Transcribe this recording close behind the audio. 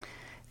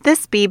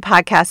This Bee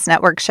Podcast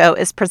Network show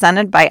is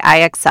presented by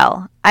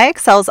IXL.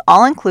 IXL's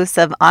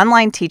all-inclusive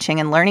online teaching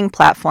and learning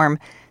platform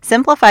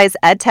simplifies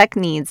EdTech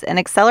needs and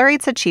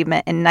accelerates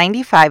achievement in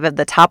 95 of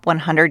the top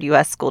 100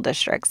 U.S. school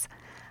districts.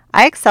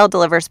 IXL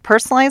delivers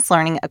personalized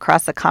learning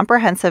across a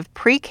comprehensive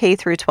pre-K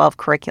through 12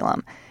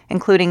 curriculum,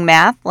 including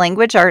math,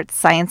 language arts,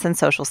 science, and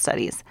social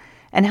studies,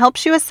 and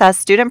helps you assess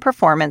student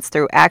performance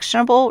through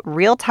actionable,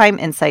 real-time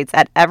insights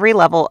at every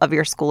level of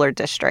your school or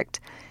district.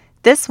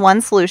 This one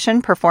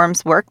solution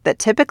performs work that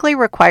typically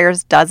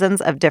requires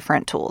dozens of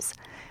different tools.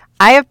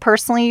 I have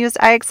personally used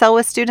IXL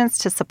with students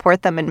to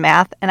support them in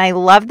math, and I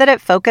love that it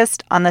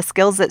focused on the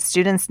skills that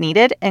students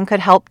needed and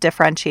could help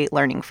differentiate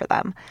learning for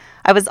them.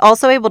 I was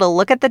also able to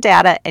look at the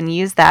data and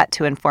use that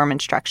to inform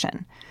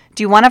instruction.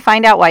 Do you want to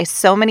find out why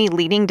so many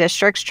leading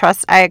districts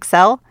trust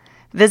IXL?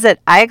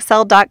 Visit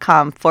IXL.com/BE.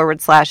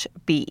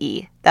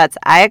 That's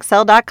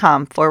IXL.com/BE.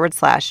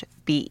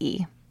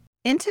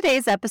 In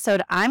today's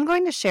episode, I'm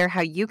going to share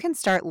how you can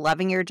start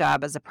loving your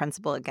job as a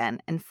principal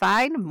again and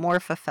find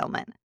more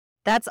fulfillment.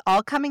 That's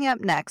all coming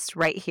up next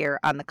right here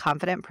on the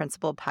Confident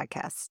Principal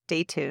Podcast.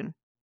 Stay tuned.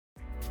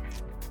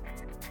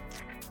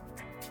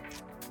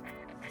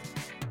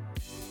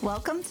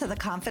 Welcome to the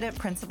Confident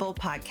Principal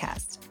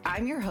Podcast.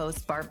 I'm your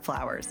host, Barb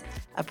Flowers,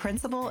 a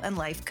principal and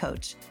life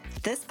coach.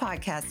 This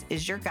podcast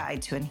is your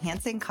guide to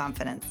enhancing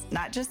confidence,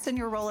 not just in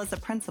your role as a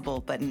principal,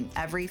 but in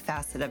every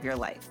facet of your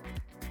life.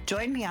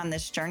 Join me on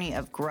this journey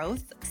of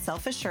growth,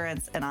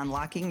 self-assurance, and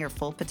unlocking your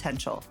full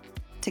potential.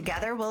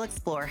 Together, we'll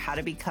explore how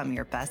to become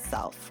your best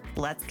self.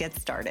 Let's get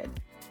started.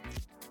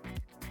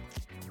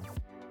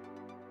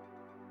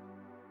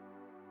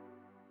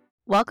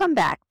 Welcome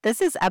back. This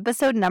is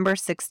episode number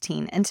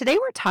 16, and today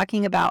we're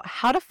talking about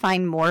how to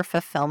find more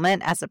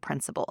fulfillment as a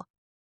principal.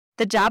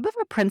 The job of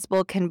a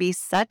principal can be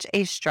such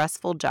a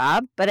stressful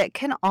job, but it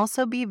can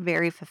also be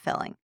very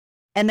fulfilling.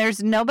 And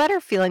there's no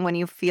better feeling when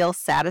you feel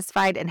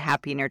satisfied and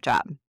happy in your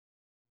job.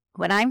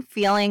 When I'm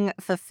feeling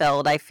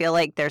fulfilled, I feel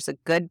like there's a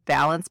good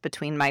balance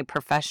between my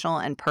professional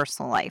and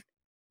personal life.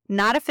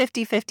 Not a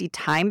 50-50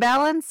 time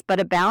balance, but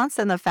a balance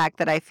in the fact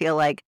that I feel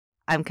like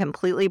I'm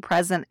completely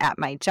present at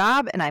my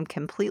job and I'm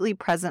completely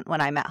present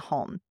when I'm at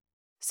home.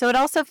 So it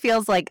also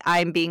feels like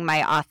I'm being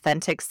my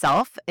authentic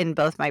self in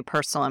both my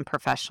personal and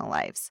professional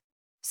lives.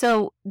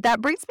 So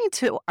that brings me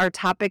to our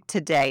topic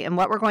today and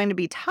what we're going to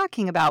be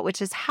talking about,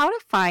 which is how to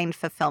find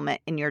fulfillment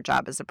in your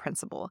job as a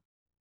principal.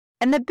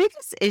 And the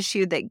biggest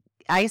issue that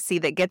I see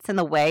that gets in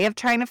the way of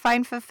trying to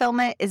find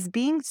fulfillment is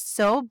being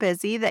so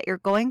busy that you're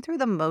going through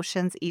the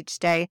motions each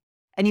day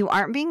and you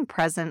aren't being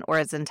present or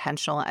as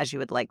intentional as you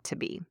would like to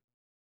be.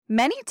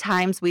 Many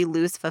times we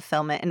lose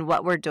fulfillment in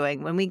what we're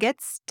doing when we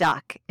get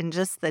stuck in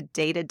just the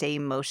day-to-day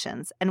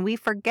motions and we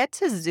forget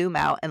to zoom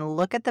out and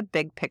look at the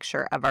big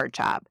picture of our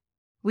job.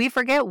 We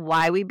forget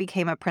why we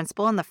became a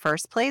principal in the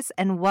first place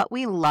and what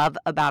we love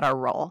about our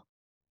role.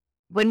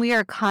 When we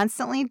are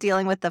constantly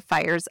dealing with the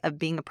fires of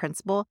being a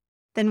principal,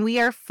 then we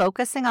are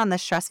focusing on the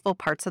stressful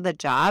parts of the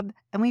job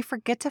and we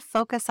forget to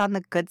focus on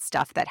the good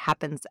stuff that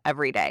happens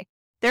every day.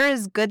 There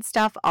is good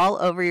stuff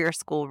all over your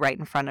school right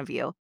in front of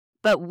you,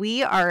 but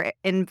we are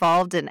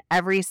involved in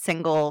every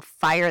single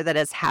fire that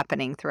is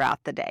happening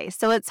throughout the day.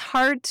 So it's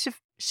hard to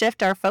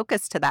shift our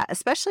focus to that,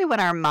 especially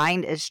when our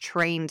mind is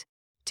trained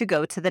to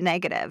go to the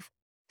negative.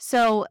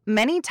 So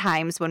many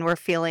times when we're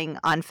feeling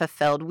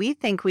unfulfilled, we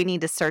think we need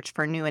to search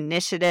for new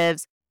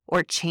initiatives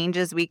or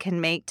changes we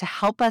can make to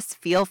help us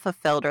feel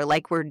fulfilled or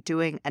like we're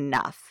doing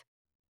enough.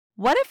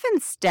 What if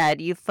instead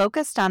you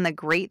focused on the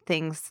great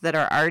things that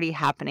are already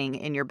happening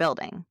in your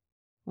building?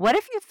 What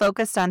if you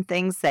focused on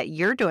things that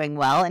you're doing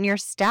well and your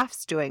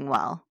staff's doing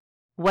well?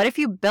 What if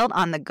you built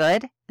on the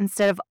good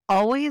instead of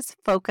always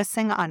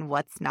focusing on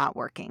what's not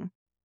working?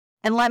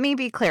 And let me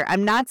be clear,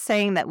 I'm not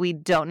saying that we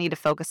don't need to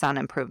focus on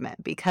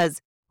improvement because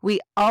we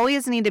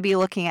always need to be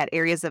looking at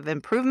areas of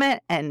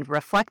improvement and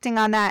reflecting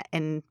on that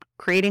and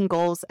creating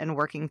goals and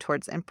working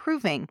towards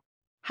improving.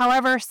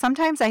 However,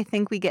 sometimes I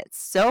think we get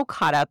so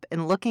caught up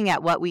in looking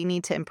at what we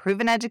need to improve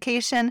in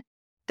education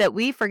that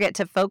we forget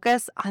to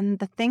focus on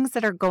the things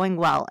that are going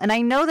well. And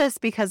I know this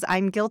because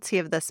I'm guilty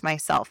of this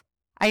myself.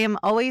 I am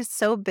always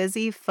so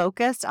busy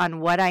focused on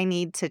what I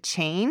need to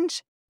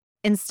change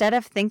instead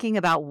of thinking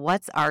about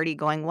what's already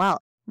going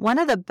well. One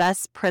of the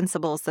best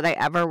principals that I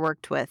ever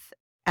worked with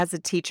as a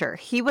teacher,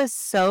 he was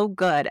so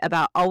good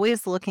about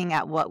always looking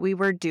at what we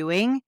were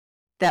doing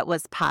that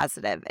was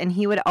positive. And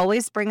he would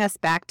always bring us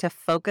back to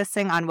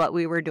focusing on what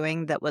we were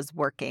doing that was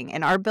working.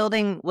 And our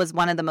building was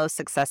one of the most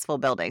successful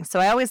buildings. So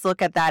I always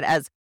look at that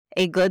as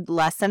a good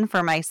lesson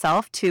for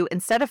myself to,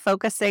 instead of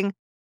focusing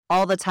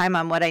all the time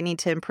on what I need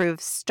to improve,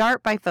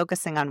 start by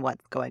focusing on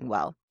what's going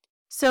well.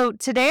 So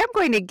today I'm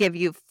going to give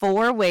you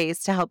 4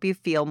 ways to help you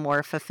feel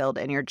more fulfilled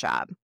in your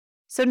job.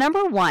 So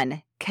number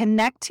 1,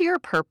 connect to your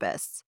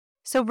purpose.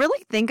 So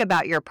really think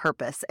about your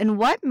purpose and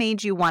what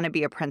made you want to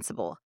be a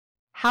principal.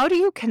 How do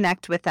you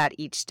connect with that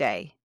each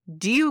day?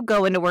 Do you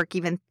go into work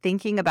even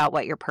thinking about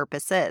what your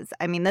purpose is?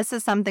 I mean, this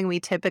is something we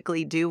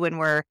typically do when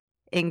we're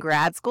in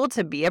grad school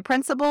to be a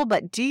principal,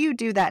 but do you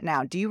do that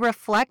now? Do you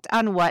reflect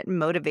on what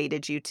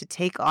motivated you to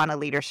take on a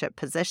leadership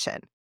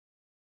position?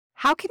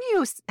 How can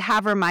you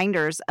have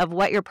reminders of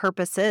what your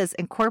purpose is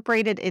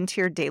incorporated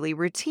into your daily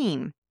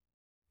routine?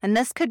 And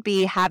this could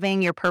be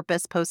having your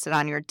purpose posted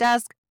on your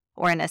desk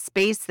or in a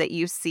space that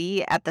you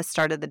see at the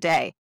start of the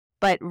day.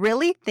 But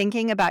really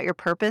thinking about your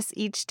purpose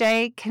each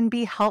day can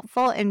be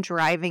helpful in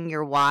driving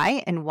your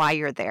why and why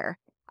you're there.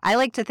 I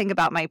like to think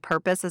about my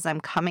purpose as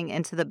I'm coming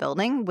into the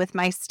building. With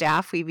my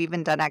staff, we've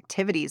even done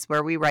activities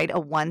where we write a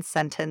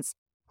one-sentence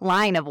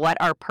line of what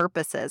our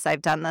purpose is.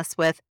 I've done this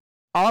with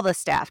all the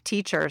staff,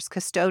 teachers,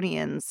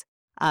 custodians,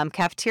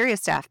 cafeteria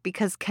staff,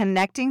 because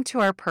connecting to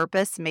our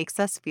purpose makes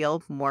us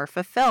feel more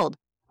fulfilled.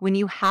 When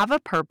you have a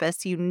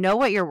purpose, you know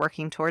what you're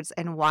working towards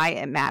and why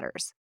it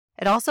matters.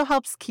 It also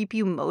helps keep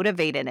you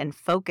motivated and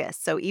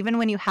focused. So even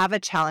when you have a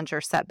challenge or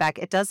setback,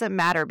 it doesn't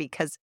matter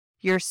because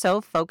you're so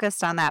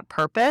focused on that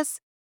purpose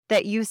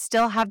that you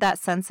still have that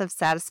sense of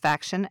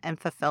satisfaction and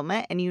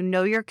fulfillment, and you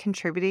know you're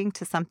contributing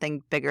to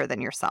something bigger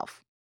than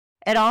yourself.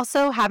 It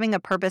also, having a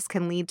purpose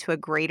can lead to a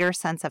greater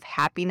sense of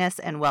happiness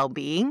and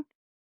well-being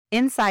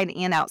inside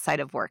and outside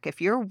of work.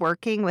 If you're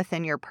working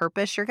within your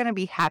purpose, you're going to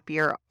be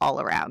happier all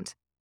around.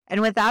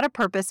 And without a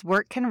purpose,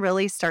 work can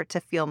really start to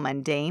feel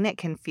mundane. It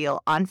can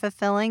feel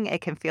unfulfilling.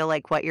 It can feel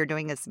like what you're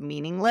doing is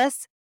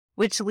meaningless,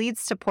 which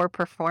leads to poor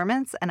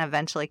performance and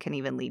eventually can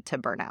even lead to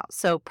burnout.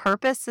 So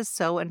purpose is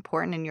so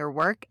important in your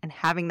work, and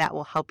having that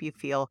will help you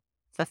feel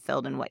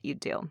fulfilled in what you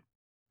do.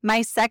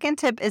 My second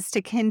tip is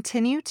to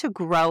continue to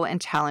grow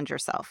and challenge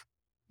yourself.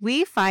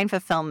 We find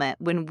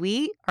fulfillment when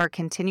we are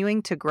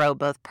continuing to grow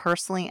both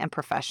personally and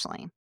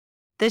professionally.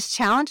 This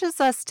challenges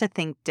us to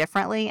think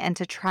differently and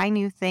to try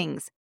new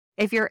things.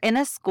 If you're in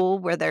a school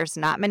where there's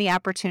not many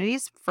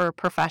opportunities for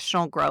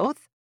professional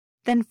growth,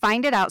 then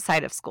find it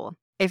outside of school.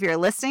 If you're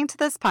listening to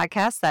this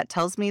podcast, that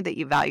tells me that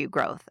you value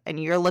growth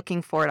and you're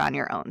looking for it on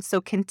your own.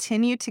 So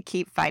continue to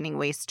keep finding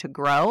ways to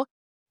grow,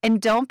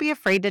 and don't be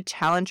afraid to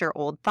challenge your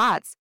old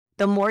thoughts.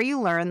 The more you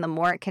learn, the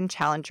more it can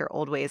challenge your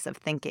old ways of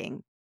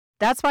thinking.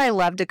 That's why I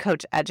love to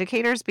coach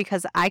educators,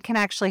 because I can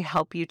actually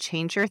help you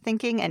change your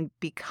thinking and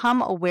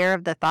become aware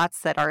of the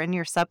thoughts that are in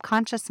your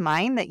subconscious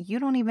mind that you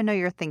don't even know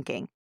you're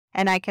thinking.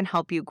 And I can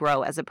help you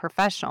grow as a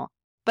professional.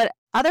 But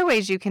other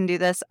ways you can do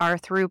this are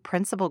through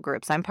principal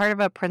groups. I'm part of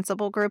a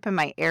principal group in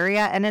my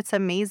area, and it's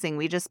amazing.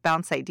 We just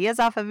bounce ideas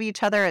off of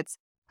each other. It's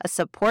a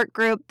support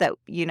group that,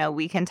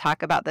 we can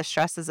talk about the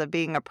stresses of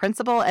being a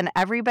principal, and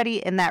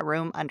everybody in that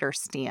room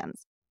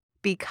understands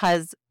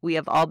because we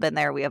have all been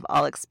there. We have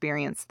all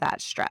experienced that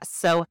stress.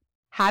 So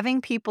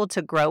having people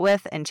to grow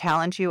with and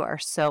challenge you are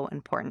so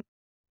important.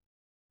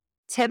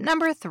 Tip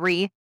number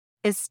 3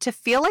 is to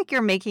feel like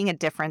you're making a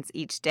difference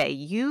each day.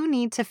 You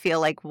need to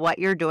feel like what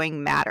you're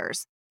doing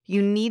matters.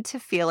 You need to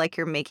feel like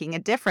you're making a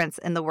difference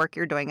in the work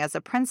you're doing as a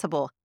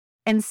principal.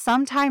 And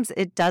sometimes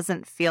it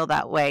doesn't feel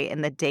that way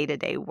in the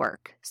day-to-day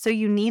work. So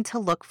you need to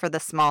look for the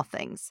small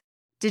things.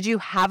 Did you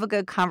have a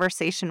good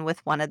conversation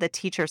with one of the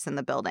teachers in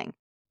the building?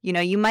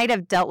 You might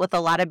have dealt with a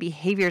lot of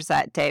behaviors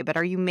that day, but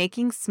are you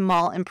making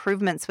small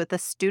improvements with a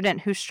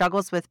student who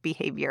struggles with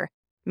behavior?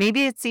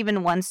 Maybe it's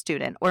even one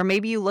student, or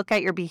maybe you look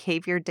at your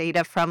behavior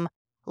data from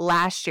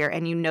last year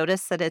and you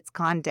notice that it's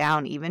gone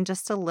down even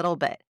just a little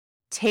bit.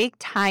 Take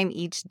time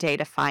each day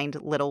to find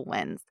little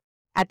wins.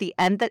 At the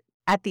end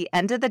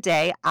of the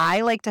day,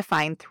 I like to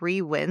find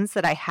 3 wins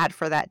that I had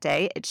for that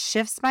day. It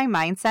shifts my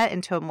mindset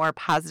into a more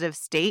positive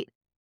state,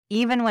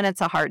 even when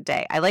it's a hard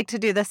day. I like to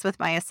do this with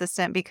my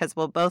assistant because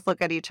we'll both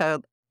look at each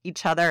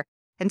other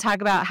and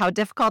talk about how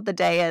difficult the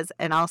day is,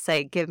 and I'll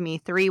say, give me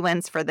 3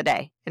 wins for the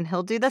day. And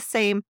he'll do the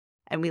same.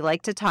 And we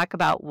like to talk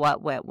about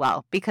what went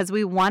well because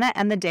we want to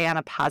end the day on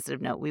a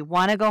positive note. We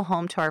want to go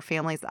home to our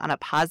families on a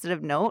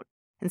positive note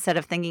instead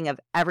of thinking of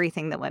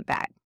everything that went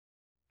bad.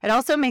 It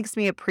also makes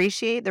me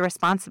appreciate the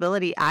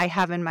responsibility I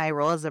have in my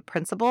role as a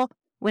principal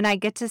when I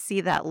get to see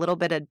that little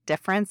bit of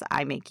difference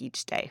I make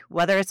each day,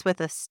 whether it's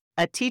with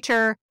a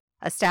teacher,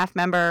 a staff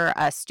member,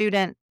 a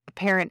student, a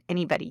parent,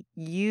 anybody.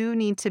 You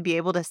need to be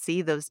able to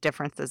see those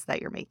differences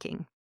that you're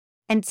making.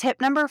 And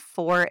tip number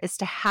 4 is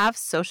to have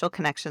social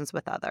connections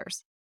with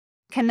others.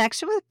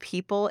 Connection with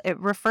people, it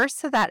refers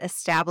to that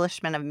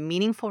establishment of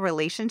meaningful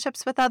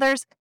relationships with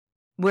others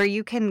where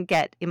you can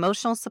get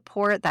emotional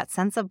support, that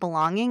sense of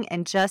belonging,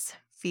 and just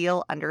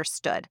feel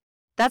understood.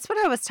 That's what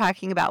I was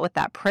talking about with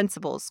that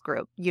principals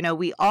group.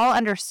 We all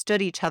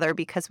understood each other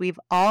because we've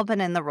all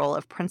been in the role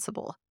of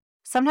principal.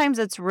 Sometimes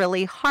it's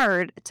really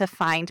hard to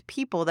find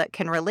people that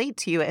can relate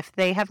to you if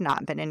they have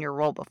not been in your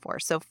role before.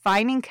 So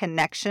finding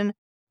connection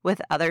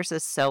with others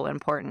is so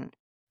important.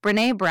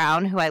 Brené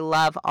Brown, who I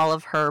love all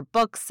of her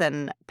books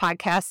and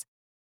podcasts,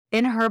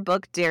 in her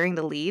book, Daring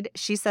to Lead,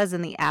 she says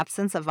in the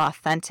absence of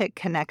authentic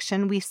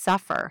connection, we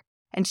suffer.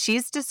 And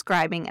she's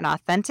describing an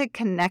authentic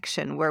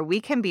connection where we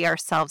can be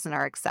ourselves and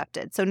are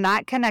accepted. So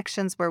not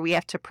connections where we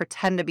have to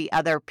pretend to be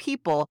other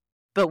people,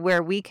 but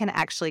where we can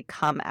actually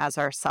come as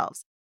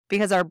ourselves.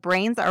 Because our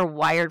brains are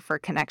wired for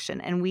connection,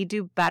 and we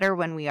do better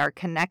when we are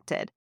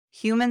connected.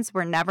 Humans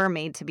were never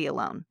made to be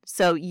alone.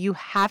 So you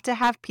have to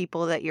have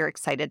people that you're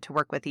excited to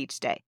work with each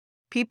day.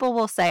 People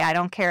will say, I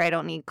don't care, I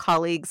don't need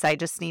colleagues, I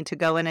just need to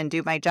go in and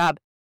do my job.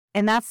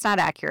 And that's not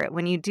accurate.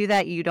 When you do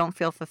that, you don't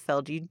feel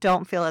fulfilled. You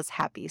don't feel as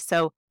happy.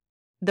 So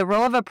the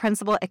role of a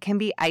principal, it can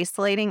be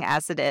isolating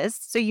as it is.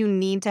 So you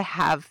need to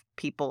have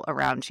people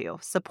around you,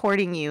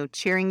 supporting you,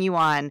 cheering you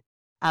on,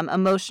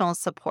 emotional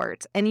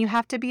support. And you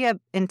have to be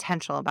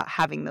intentional about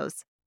having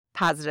those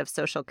positive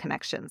social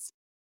connections.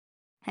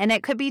 And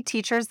it could be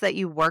teachers that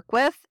you work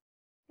with.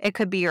 It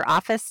could be your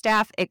office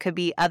staff. It could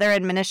be other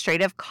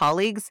administrative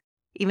colleagues,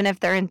 even if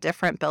they're in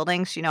different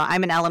buildings.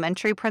 I'm an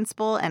elementary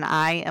principal, and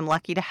I am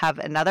lucky to have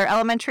another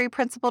elementary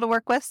principal to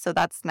work with. So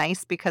that's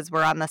nice because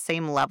we're on the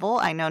same level.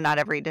 I know not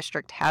every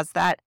district has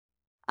that.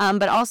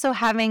 But also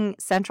having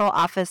central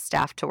office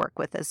staff to work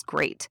with is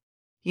great.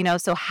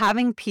 So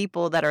having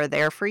people that are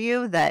there for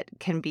you that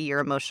can be your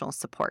emotional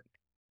support.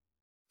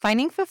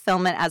 Finding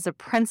fulfillment as a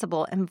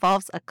principal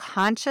involves a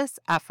conscious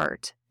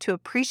effort to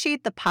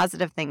appreciate the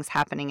positive things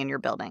happening in your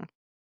building.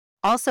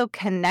 Also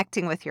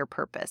connecting with your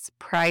purpose,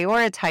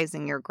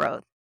 prioritizing your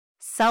growth,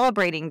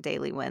 celebrating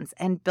daily wins,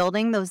 and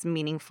building those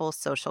meaningful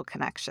social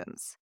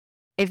connections.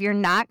 If you're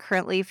not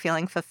currently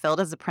feeling fulfilled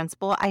as a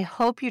principal, I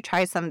hope you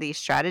try some of these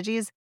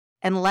strategies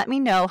and let me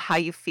know how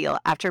you feel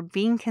after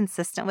being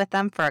consistent with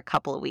them for a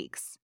couple of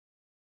weeks.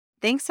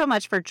 Thanks so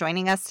much for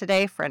joining us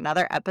today for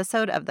another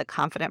episode of the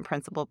Confident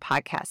Principal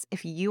Podcast.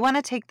 If you want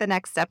to take the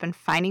next step in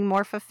finding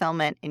more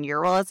fulfillment in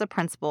your role as a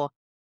principal,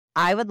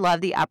 I would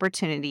love the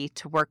opportunity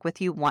to work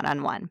with you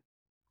one-on-one.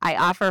 I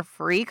offer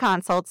free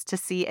consults to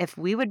see if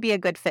we would be a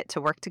good fit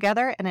to work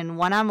together, and in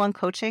one-on-one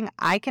coaching,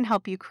 I can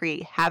help you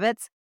create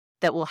habits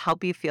that will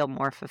help you feel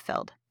more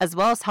fulfilled, as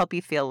well as help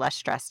you feel less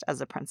stressed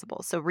as a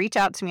principal. So reach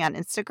out to me on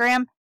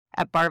Instagram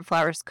at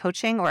Barbflowers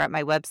Coaching or at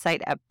my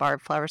website at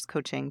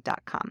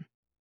barbflowerscoaching.com.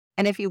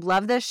 And if you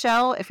love this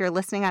show, if you're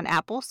listening on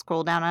Apple,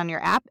 scroll down on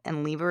your app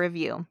and leave a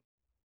review.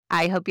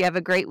 I hope you have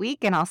a great week,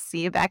 and I'll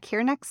see you back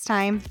here next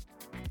time.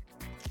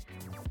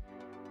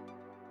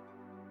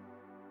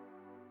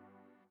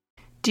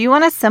 Do you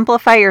want to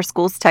simplify your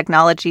school's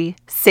technology,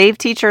 save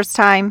teachers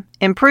time,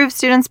 improve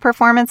students'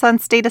 performance on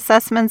state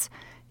assessments?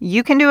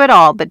 You can do it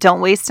all, but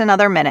don't waste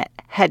another minute.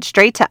 Head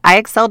straight to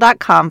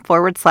ixl.com/BE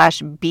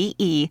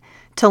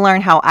to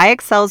learn how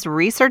IXL's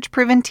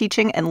research-proven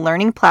teaching and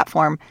learning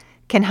platform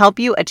can help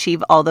you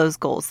achieve all those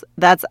goals.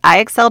 That's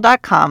ixl.com/BE.